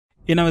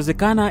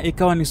Inawezekana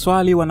ikawa ni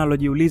swali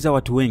wanalojiuliza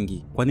watu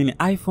wengi. Kwa nini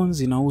iPhones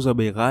zinauzwa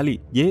bei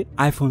ghali? Je,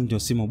 iPhone ndio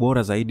simu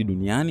bora zaidi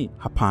duniani?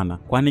 Hapana.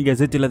 Kwani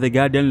gazeti la The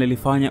Guardian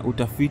lilifanya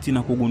utafiti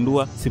na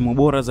kugundua simu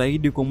bora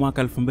zaidi kwa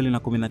mwaka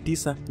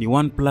 2019 ni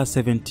OnePlus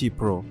 7T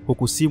Pro,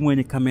 huku simu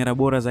yenye kamera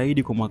bora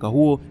zaidi kwa mwaka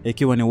huo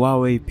ikiwa ni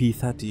Huawei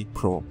P30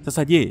 Pro.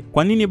 Sasa je,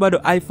 kwa nini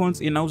bado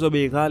iPhones inauzwa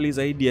bei ghali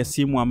zaidi ya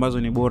simu ambazo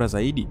ni bora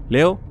zaidi?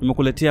 Leo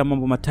nimekuletea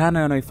mambo matano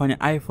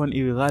yanayofanya iPhone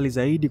iwe ghali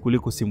zaidi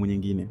kuliko simu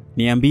nyingine.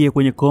 Niambie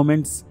kwenye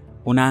comments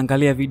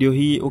unaangalia video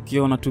hii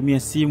ukiwa unatumia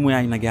simu ya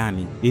aina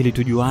gani, ili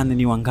tujuane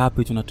ni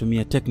wangapi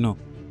tunatumia Tecno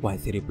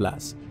Y3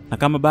 Plus. Na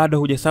kama bado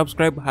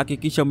hujasubscribe,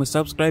 hakikisha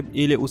umesubscribe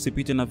ili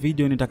usipite na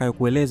video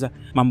nitakayokueleza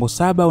mambo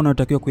 7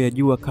 unayotakiwa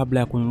kuyajua kabla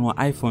ya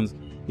kununua iPhones,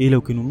 ili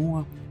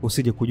ukinunua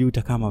usije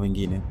kujuta kama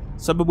wengine.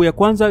 Sababu ya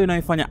kwanza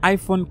inayofanya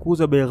iPhone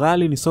kuuza bei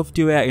ghali ni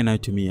software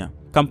inayotumia.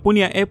 Kampuni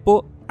ya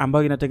Apple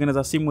ambayo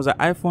inatengeneza simu za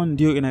iPhone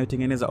ndio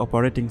inayotengeneza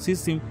operating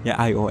system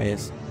ya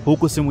iOS,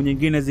 huku simu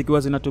nyingine zikiwa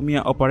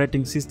zinatumia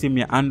operating system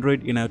ya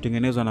Android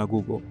inayotengenezwa na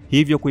Google,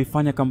 hivyo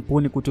kuifanya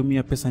kampuni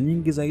kutumia pesa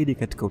nyingi zaidi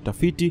katika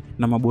utafiti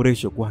na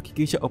maboresho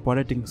kuhakikisha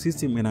operating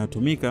system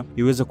inayotumika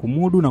iweze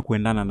kumudu na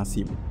kuendana na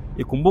simu.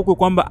 Ikumbukwe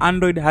kwamba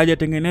Android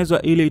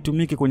hajatengenezwa ili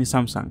itumike kwenye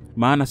Samsung,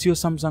 maana sio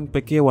Samsung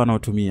pekee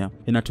wanaotumia,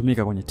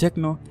 inatumika kwenye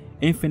Tecno,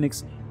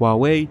 Infinix,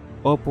 Huawei,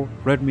 Oppo,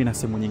 Redmi na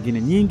simu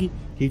nyingine nyingi,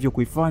 hivyo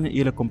kuifanya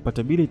ile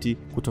compatibility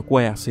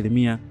kutokuwa ya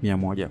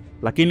 100%.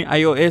 Lakini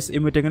iOS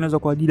imetengenezwa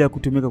kwa ajili ya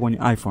kutumika kwenye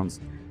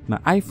iPhones,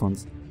 na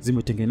iPhones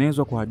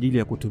zimetengenezwa kwa ajili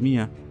ya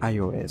kutumia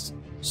iOS.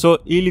 So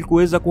ili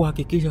kuweza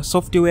kuhakikisha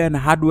software na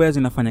hardware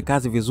zinafanya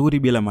kazi vizuri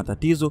bila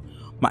matatizo,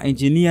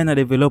 maengineer na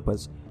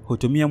developers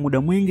hutumia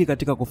muda mwingi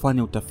katika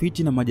kufanya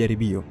utafiti na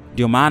majaribio.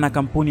 Ndio maana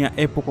kampuni ya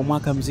Apple kwa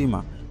mwaka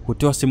mzima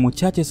hutoa simu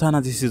chache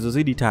sana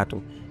zisizozidi 3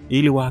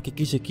 ili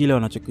wahakikishe kile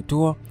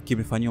wanachokitoa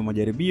kimefanywa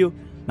majaribio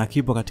na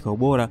kipo katika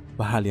ubora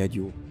wa hali ya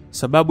juu.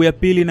 Sababu ya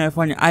pili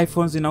inayofanya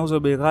iPhones zinauzwa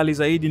bei ghali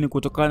zaidi ni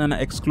kutokana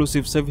na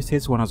exclusive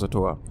services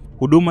wanazotoa.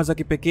 Huduma za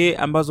kipekee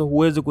ambazo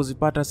huwezi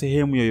kuzipata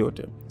sehemu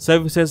yoyote.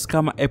 Services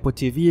kama Apple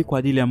TV kwa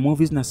ajili ya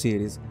movies na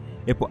series,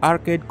 Apple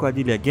Arcade kwa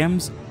ajili ya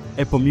games,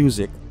 Apple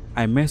Music,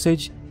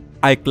 iMessage,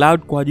 iCloud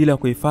kwa ajili ya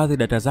kuhifadhi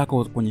data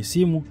zako kwenye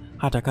simu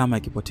hata kama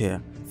ikipotea,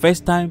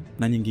 FaceTime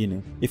na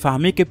nyingine.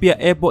 Ifahamike pia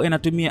Apple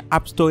inatumia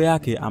App Store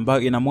yake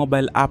ambayo ina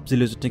mobile apps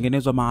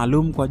zilizotengenezwa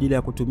maalum kwa ajili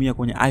ya kutumia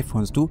kwenye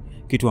iPhones tu,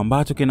 kitu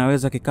ambacho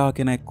kinaweza kikawa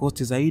kina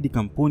cost zaidi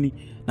kampuni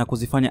na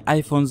kuzifanya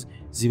iPhones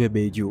ziwe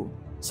bei juu.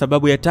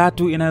 Sababu ya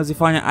tatu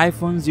inayozifanya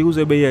iPhones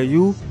ziuzwe bei ya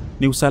juu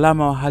ni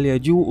usalama wa hali ya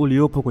juu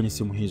uliopo kwenye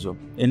simu hizo.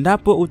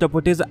 Endapo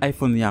utapoteza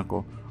iPhone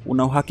yako,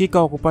 una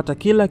uhakika wa kupata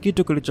kila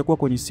kitu kilichokuwa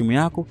kwenye simu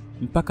yako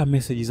mpaka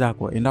message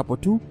zako, endapo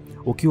tu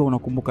ukiwa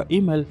unakumbuka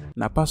email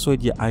na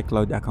password ya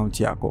iCloud account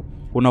yako.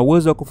 Una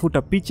uwezo wa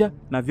kufuta picha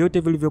na vyote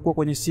vilivyokuwa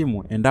kwenye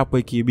simu endapo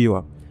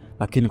ikiibiwa.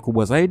 Lakini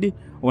kubwa zaidi,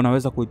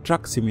 unaweza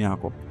kuitrack simu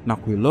yako na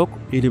kuilock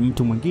ili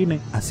mtu mwingine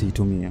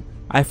asiitumie.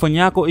 iPhone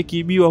yako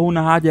ikiibiwa,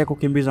 huna haja ya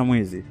kukimbiza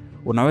mwezi.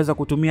 Unaweza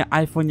kutumia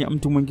iPhone ya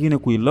mtu mwingine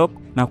kuilock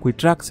na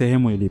kuitrack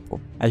sehemu ilipo.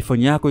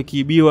 iPhone yako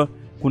ikiibiwa,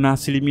 kuna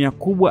asilimia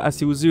kubwa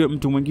asiuziwe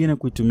mtu mwingine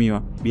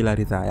kuitumiwa bila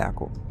ridhaa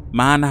yako,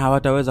 maana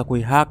hawataweza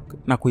kuihack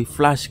na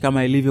kuiflash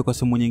kama ilivyo kwa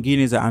simu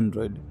nyingine za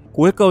Android.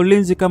 Kuweka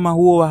ulinzi kama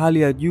huo wa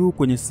hali ya juu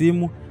kwenye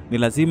simu ni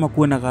lazima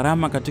kuwe na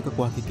gharama katika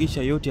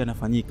kuhakikisha yote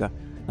yanafanyika,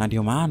 na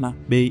ndio maana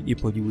bei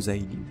ipo juu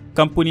zaidi.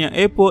 Kampuni ya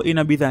Apple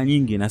ina bidhaa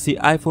nyingi na si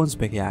iPhones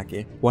peke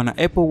yake. Wana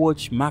Apple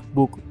Watch,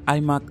 MacBook,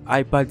 iMac,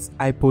 iPads,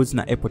 iPods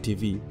na Apple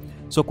TV.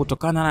 So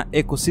kutokana na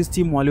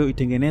ecosystem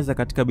walioitengeneza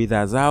katika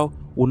bidhaa zao,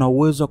 una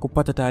uwezo wa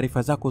kupata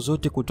taarifa zako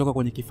zote kutoka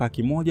kwenye kifaa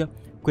kimoja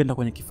kwenda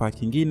kwenye kifaa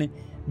kingine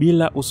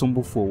bila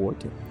usumbufu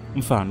wowote.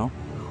 Mfano,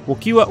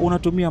 ukiwa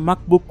unatumia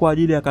MacBook kwa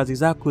ajili ya kazi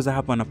zako za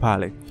hapa na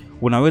pale,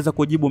 unaweza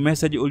kujibu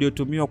message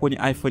uliotumiwa kwenye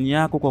iPhone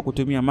yako kwa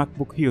kutumia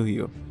MacBook hiyo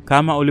hiyo.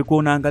 Kama ulikuwa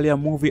unaangalia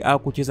movie au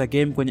kucheza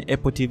game kwenye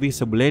Apple TV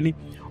sebuleni,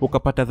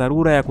 ukapata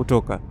dharura ya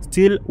kutoka,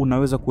 still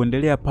unaweza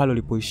kuendelea pale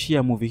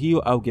ulipoishia movie hiyo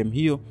au game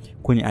hiyo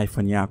kwenye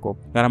iPhone yako.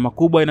 Gharama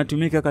kubwa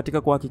inatumika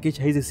katika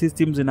kuhakikisha hizi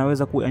systems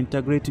zinaweza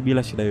kuintegrate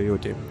bila shida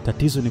yoyote.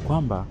 Tatizo ni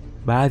kwamba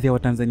baadhi ya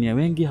Watanzania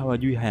wengi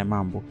hawajui haya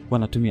mambo.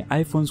 Wanatumia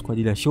iPhones kwa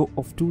ajili ya show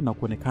off tu na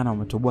kuonekana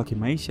wametoboa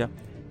kimaisha,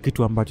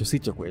 kitu ambacho si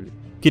cha kweli.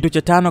 Kitu cha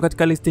 5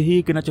 katika listi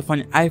hii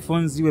kinachofanya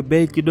iPhones ziwe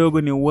bei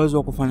kidogo ni uwezo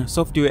wa kufanya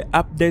software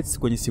updates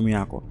kwenye simu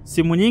yako.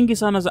 Simu nyingi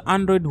sana za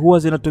Android huwa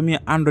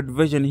zinatumia Android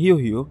version hiyo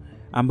hiyo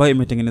ambayo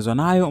imetengenezwa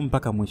nayo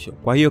mpaka mwisho.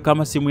 Kwa hiyo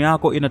kama simu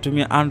yako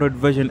inatumia Android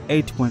version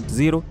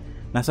 8.0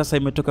 na sasa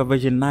imetoka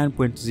version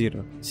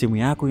 9.0, simu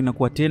yako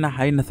inakuwa tena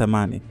haina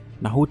thamani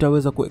na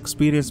hutaweza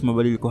kuexperience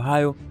mabadiliko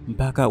hayo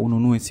mpaka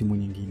ununue simu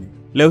nyingine.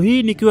 Leo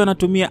hii nikiwa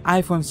natumia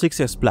iPhone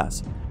 6s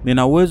Plus,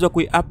 nina uwezo wa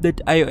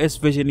kuiupdate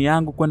iOS version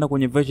yangu kwenda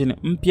kwenye version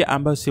mpya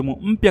ambayo simu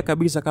mpya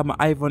kabisa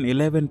kama iPhone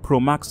 11 Pro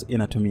Max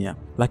inatumia.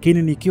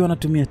 Lakini nikiwa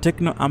natumia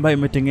Tecno ambayo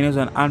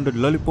imetengenezwa na Android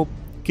Lollipop,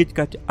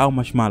 KitKat au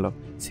Marshmallow,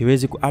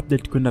 siwezi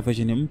kuupdate kwenda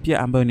version mpya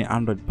ambayo ni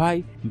Android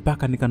Pie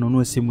mpaka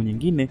nikanunue simu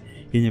nyingine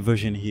yenye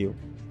version hiyo.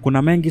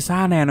 Kuna mengi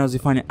sana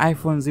yanayozifanya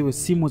iPhone ziwe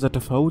simu za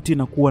tofauti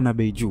na kuwa na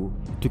bei juu.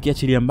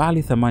 Tukiachilia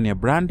mbali thamani ya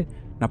brand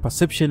na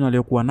perception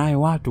waliokuwa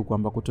nayo watu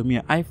kwamba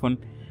kutumia iPhone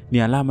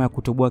ni alama ya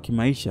kutoboa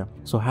kimaisha,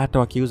 so hata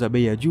wakiuza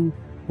bei ya juu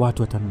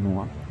watu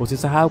watanunua.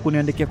 Usisahau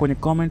kuniandikia kwenye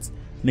comments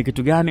ni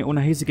kitu gani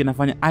unahisi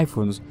kinafanya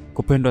iPhones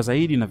kupendwa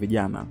zaidi na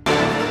vijana.